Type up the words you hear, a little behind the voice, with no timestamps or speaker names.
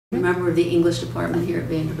member of the English Department here at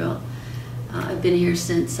Vanderbilt. I've been here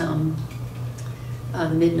since the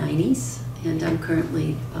mid-90s, and I'm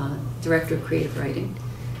currently Director of Creative Writing.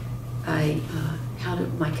 How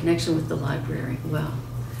did my connection with the library? Well,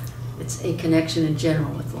 it's a connection in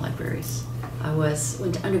general with libraries. I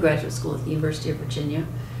went to undergraduate school at the University of Virginia.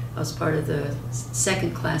 I was part of the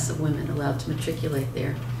second class of women allowed to matriculate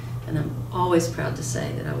there. And I'm always proud to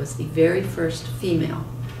say that I was the very first female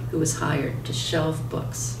who was hired to shelve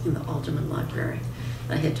books in the Alderman Library.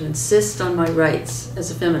 I had to insist on my rights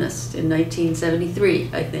as a feminist in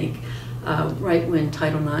 1973, I think, right when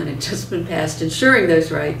Title IX had just been passed, ensuring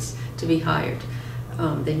those rights to be hired.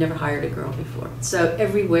 They'd never hired a girl before. So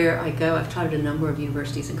everywhere I go, I've taught at a number of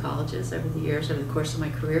universities and colleges over the years, over the course of my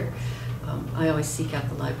career. I always seek out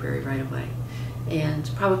the library right away. And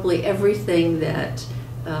probably everything that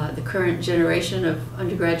the current generation of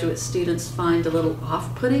undergraduate students find a little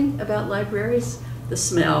off-putting about libraries, the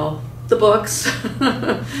smell, the books,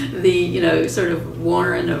 the sort of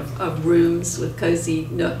warren of rooms with cozy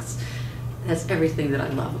nooks. That's everything that I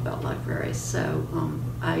love about libraries. So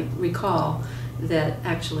I recall that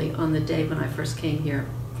actually on the day when I first came here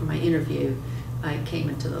for my interview, I came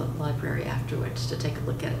into the library afterwards to take a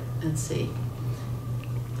look at it and see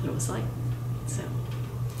what it was like. So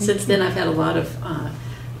since then I've had a lot of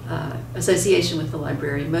association with the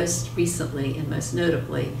library. Most recently and most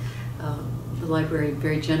notably, the library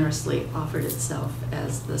very generously offered itself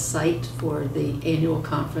as the site for the annual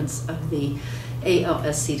conference of the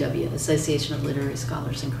ALSCW, Association of Literary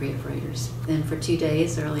Scholars and Creative Writers. And for 3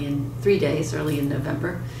 days, early in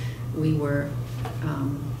November, we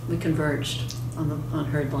converged on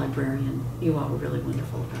Heard Library, and you all were really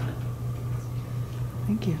wonderful about it.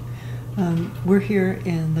 Thank you. We're here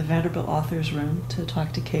in the Vanderbilt Authors Room to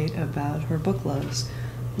talk to Kate about her book loves.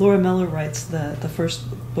 Laura Miller writes that the first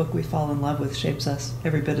book we fall in love with shapes us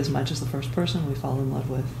every bit as much as the first person we fall in love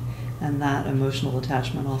with, and that emotional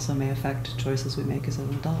attachment also may affect choices we make as an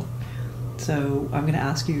adult. So I'm going to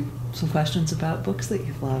ask you some questions about books that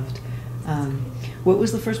you've loved. What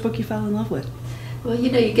was the first book you fell in love with? Well, you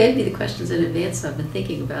gave me the questions in advance, so I've been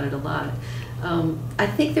thinking about it a lot. I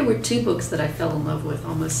think there were 2 books that I fell in love with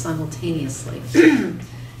almost simultaneously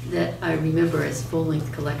that I remember as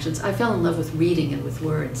full-length collections. I fell in love with reading and with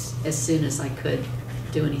words as soon as I could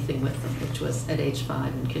do anything with them, which was at age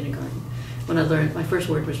 5 in kindergarten, when I learned my first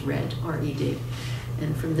word was read, R-E-D,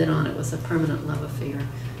 and from then on it was a permanent love affair.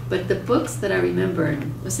 But the books that I remember,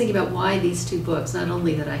 and I was thinking about why these 2 books, not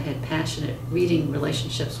only that I had passionate reading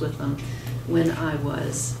relationships with them when I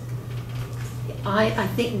was, I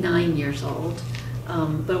think 9 years old,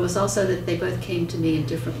 but it was also that they both came to me in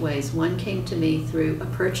different ways. One came to me through a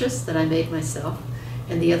purchase that I made myself,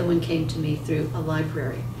 and the other one came to me through a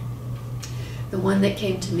library. The one that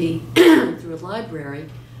came to me through a library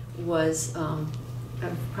was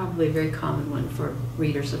probably a very common one for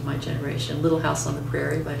readers of my generation, Little House on the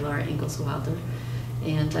Prairie by Laura Ingalls Wilder.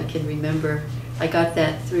 And I can remember I got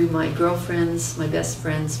that through my girlfriend's, my best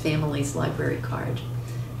friend's family's library card.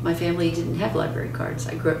 My family didn't have library cards.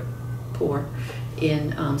 I grew up poor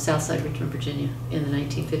in Southside Richmond, Virginia in the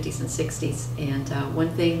 1950s and 60s. And one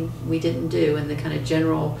thing we didn't do, and the kind of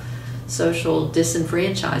general social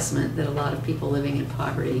disenfranchisement that a lot of people living in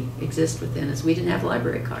poverty exist within, is we didn't have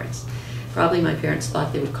library cards. Probably my parents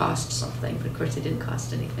thought they would cost something, but of course they didn't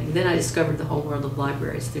cost anything. Then I discovered the whole world of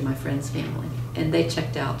libraries through my friend's family, and they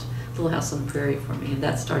checked out Little House on the Prairie for me, and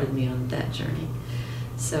that started me on that journey.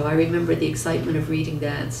 So I remember the excitement of reading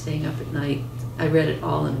that and staying up at night. I read it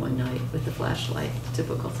all in one night with the flashlight,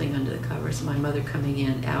 typical thing under the covers, and my mother coming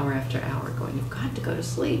in hour after hour going, "You've got to go to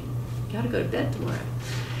sleep. You've got to go to bed tomorrow."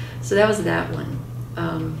 So that was that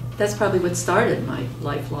one. That's probably what started my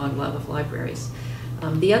lifelong love of libraries.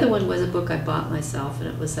 The other one was a book I bought myself, and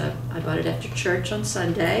it was I bought it after church on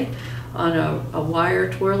Sunday on a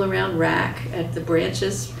wire twirl-around rack at the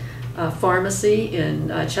Branches Pharmacy in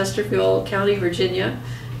Chesterfield County, Virginia,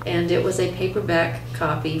 and it was a paperback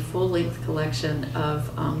copy, full-length collection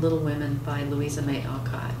of Little Women by Louisa May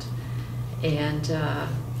Alcott, and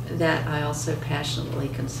that I also passionately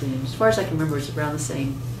consumed. As far as I can remember, it was around the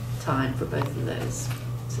same time for both of those.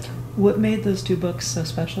 So. What made those 2 books so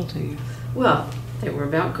special to you? Well, they were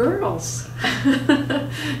about girls.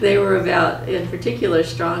 They were about, in particular,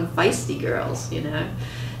 strong, feisty girls,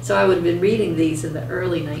 So I would have been reading these in the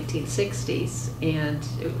early 1960s, and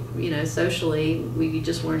socially, we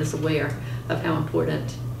just weren't as aware of how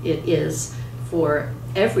important it is for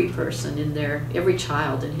every person every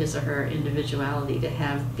child in his or her individuality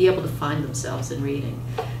to be able to find themselves in reading.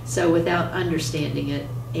 So without understanding it,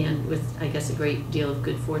 and with, I guess, a great deal of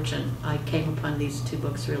good fortune, I came upon these two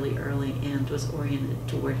books really early and was oriented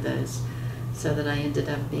toward those, so that I ended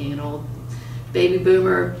up being an old baby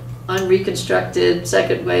boomer, unreconstructed,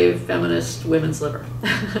 second wave feminist women's liver.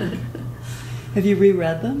 Have you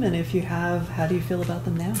reread them? And if you have, how do you feel about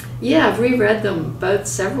them now? Yeah, I've reread them both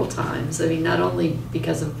several times. I mean, not only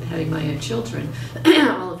because of having my own children,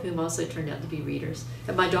 all of whom also turned out to be readers,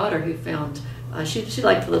 and my daughter, who found, she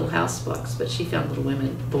liked the Little House books, but she found Little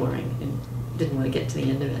Women boring and didn't want to get to the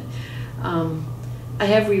end of it. I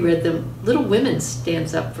have reread them. Little Women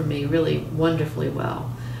stands up for me really wonderfully well.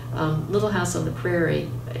 Little House on the Prairie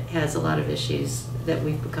has a lot of issues that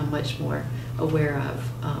we've become much more aware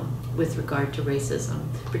of with regard to racism,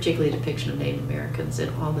 particularly depiction of Native Americans in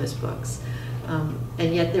all those books.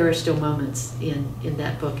 And yet there are still moments in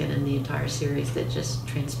that book and in the entire series that just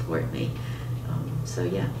transport me. So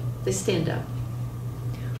yeah, they stand up.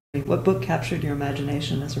 What book captured your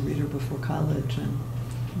imagination as a reader before college, and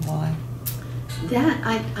why? That,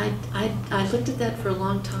 I looked at that for a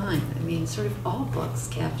long time. I mean, sort of all books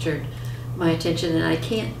captured my attention, and I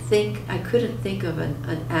couldn't think of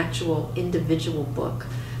an actual individual book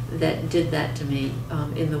that did that to me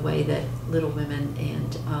in the way that Little Women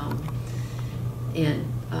and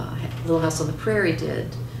Little House on the Prairie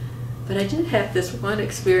did. But I did have this one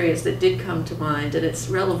experience that did come to mind, and it's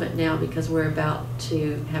relevant now because we're about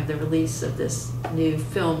to have the release of this new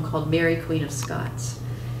film called Mary, Queen of Scots.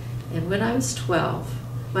 And when I was 12,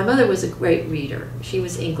 my mother was a great reader. She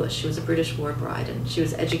was English. She was a British war bride, and she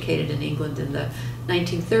was educated in England in the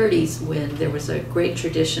 1930s when there was a great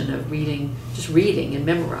tradition of reading, just reading and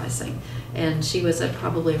memorizing. And she was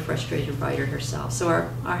probably a frustrated writer herself. So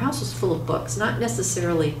our house was full of books, not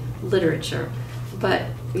necessarily literature, but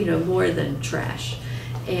more than trash.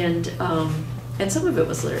 And some of it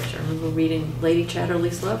was literature. I remember reading Lady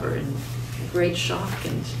Chatterley's Lover and great shock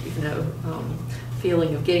and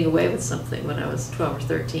feeling of getting away with something when I was 12 or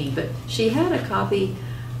 13. But she had a copy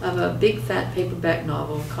of a big fat paperback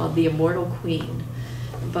novel called The Immortal Queen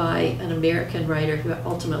by an American writer who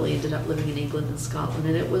ultimately ended up living in England and Scotland,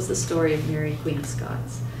 and it was the story of Mary, Queen of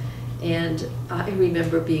Scots. And I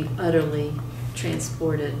remember being utterly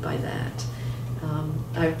transported by that.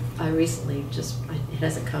 I recently it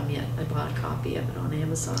hasn't come yet, I bought a copy of it on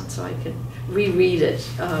Amazon so I can reread it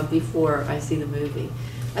before I see the movie.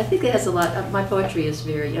 I think it has a lot, my poetry is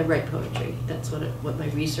I write poetry, that's what my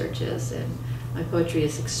research is, and my poetry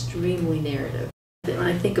is extremely narrative. When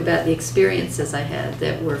I think about the experiences I had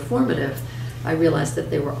that were formative, I realized that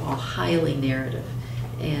they were all highly narrative.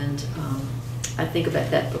 And I think about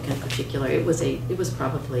that book in particular. It was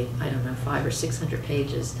probably, I don't know, 500 or 600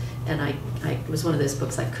 pages, and it was one of those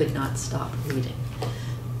books I could not stop reading.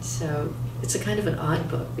 So it's a kind of an odd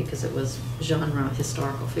book because it was genre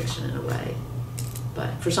historical fiction in a way,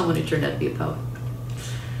 but for someone who turned out to be a poet.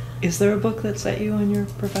 Is there a book that set you on your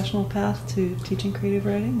professional path to teaching creative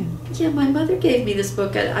writing? Yeah, my mother gave me this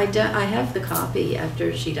book. I have the copy.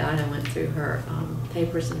 After she died, I went through her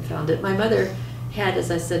papers and found it. My mother had,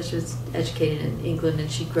 as I said, she was educated in England,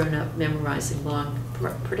 and she'd grown up memorizing long,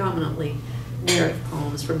 predominantly narrative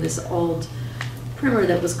poems from this old primer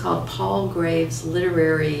that was called Paul Graves'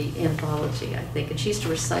 Literary Anthology, I think. And she used to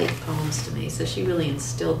recite poems to me, so she really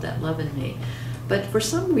instilled that love in me. But for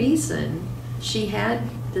some reason, she had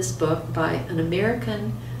this book by an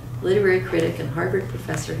American literary critic and Harvard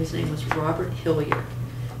professor whose name was Robert Hillier.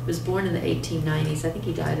 He was born in the 1890s. I think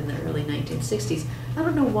he died in the early 1960s. I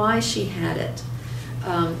don't know why she had it.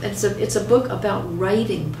 And so it's a book about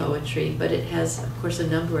writing poetry, but it has, of course, a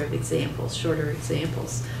number of examples, shorter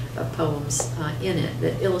examples of poems in it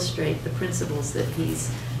that illustrate the principles that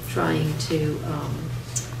he's trying to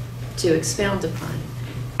expound upon.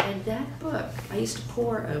 And that book, I used to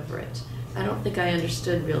pore over it. I don't think I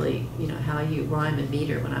understood really, how you rhyme and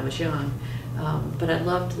meter when I was young, but I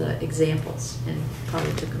loved the examples and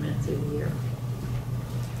probably took them in through the year.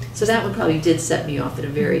 So that one probably did set me off in a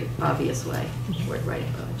very obvious way toward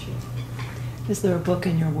writing poetry. Is there a book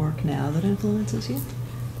in your work now that influences you?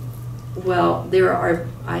 Well,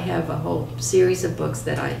 I have a whole series of books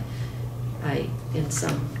that I in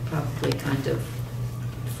some probably kind of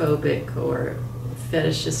phobic or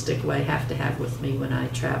fetishistic way have to have with me when I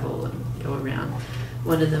travel and go around.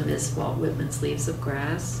 One of them is Walt Whitman's Leaves of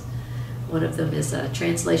Grass. One of them is a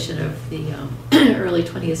translation of the early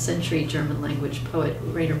 20th century German language poet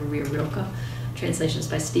Rainer Maria Rilke. Translations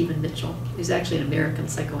by Stephen Mitchell, who's actually an American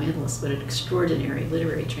psychoanalyst, but an extraordinary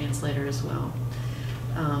literary translator as well.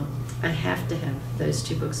 I have to have those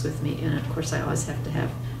two books with me, and of course I always have to have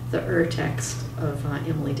the text of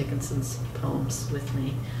Emily Dickinson's poems with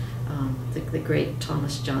me, the great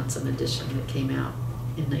Thomas Johnson edition that came out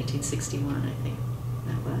in 1961, I think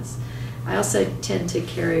that was. I also tend to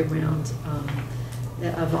carry around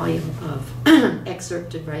a volume of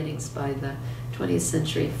excerpted writings by the 20th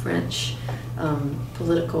century French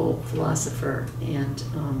political philosopher and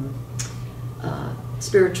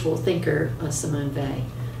spiritual thinker Simone Weil.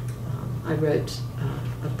 I wrote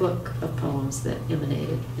a book of poems that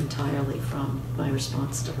emanated entirely from my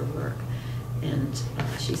response to her work, and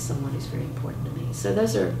she's someone who's very important to me. So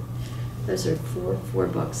those are four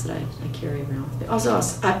books that I carry around with me. Also,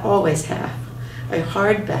 I always have a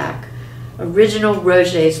hardback original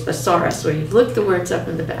Roget's Thesaurus, where you look the words up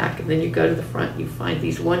in the back, and then you go to the front, and you find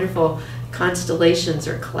these wonderful constellations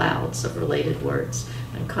or clouds of related words.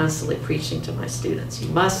 I'm constantly preaching to my students, you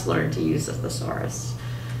must learn to use a thesaurus.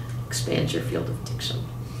 Expand your field of diction.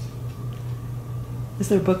 Is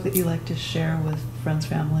there a book that you like to share with friends,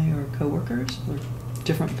 family, or coworkers, or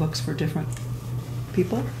different books for different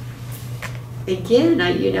people? Again,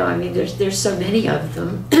 there's so many of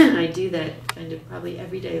them. I do that kind of probably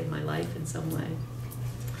every day of my life in some way.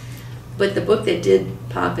 But the book that did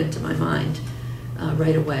pop into my mind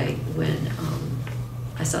right away when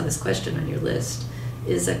I saw this question on your list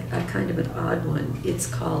is a kind of an odd one. It's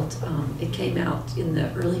called, it came out in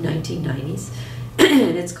the early 1990s,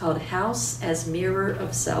 and it's called House as Mirror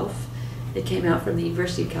of Self. It came out from the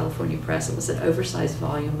University of California Press. It was an oversized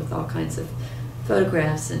volume with all kinds of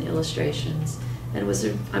photographs and illustrations. And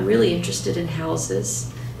I'm really interested in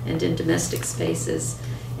houses and in domestic spaces.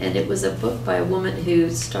 And it was a book by a woman who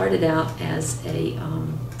started out as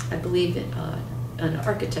I believe, an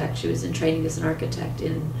architect. She was in training as an architect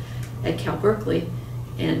at Cal Berkeley,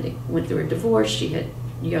 and went through a divorce. She had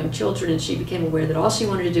young children, and she became aware that all she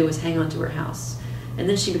wanted to do was hang on to her house. And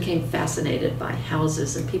then she became fascinated by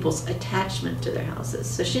houses and people's attachment to their houses.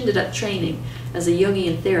 So she ended up training as a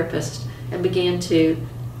Jungian therapist and began to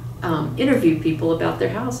interview people about their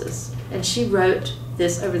houses. And she wrote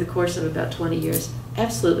this over the course of about 20 years,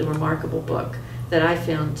 absolutely remarkable book that I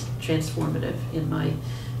found transformative in my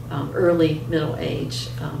early middle age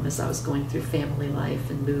as I was going through family life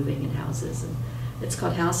and moving in houses. And it's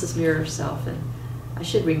called House as Mirror of Self, and I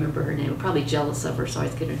should remember her name. I'm probably jealous of her, so I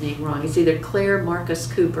always get her name wrong. It's either Claire Marcus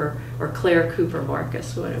Cooper or Claire Cooper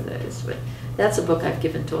Marcus, whatever that is. But that's a book I've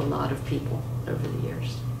given to a lot of people over the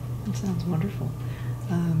years. That sounds wonderful.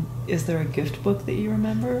 Is there a gift book that you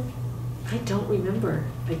remember? I don't remember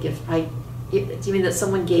a gift. Do you mean that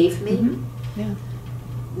someone gave me? Mm-hmm. Yeah.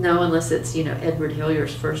 No, unless it's, Edward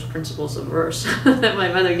Hilyar's First Principles of Verse that my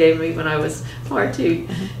mother gave me when I was far too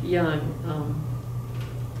young.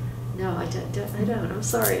 No, I don't. I'm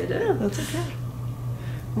sorry, I don't. Yeah, that's okay.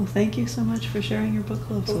 Well, thank you so much for sharing your book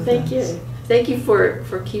clubs with us. Thank you. Thank you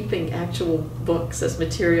for keeping actual books as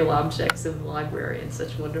material objects in the library in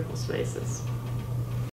such wonderful spaces.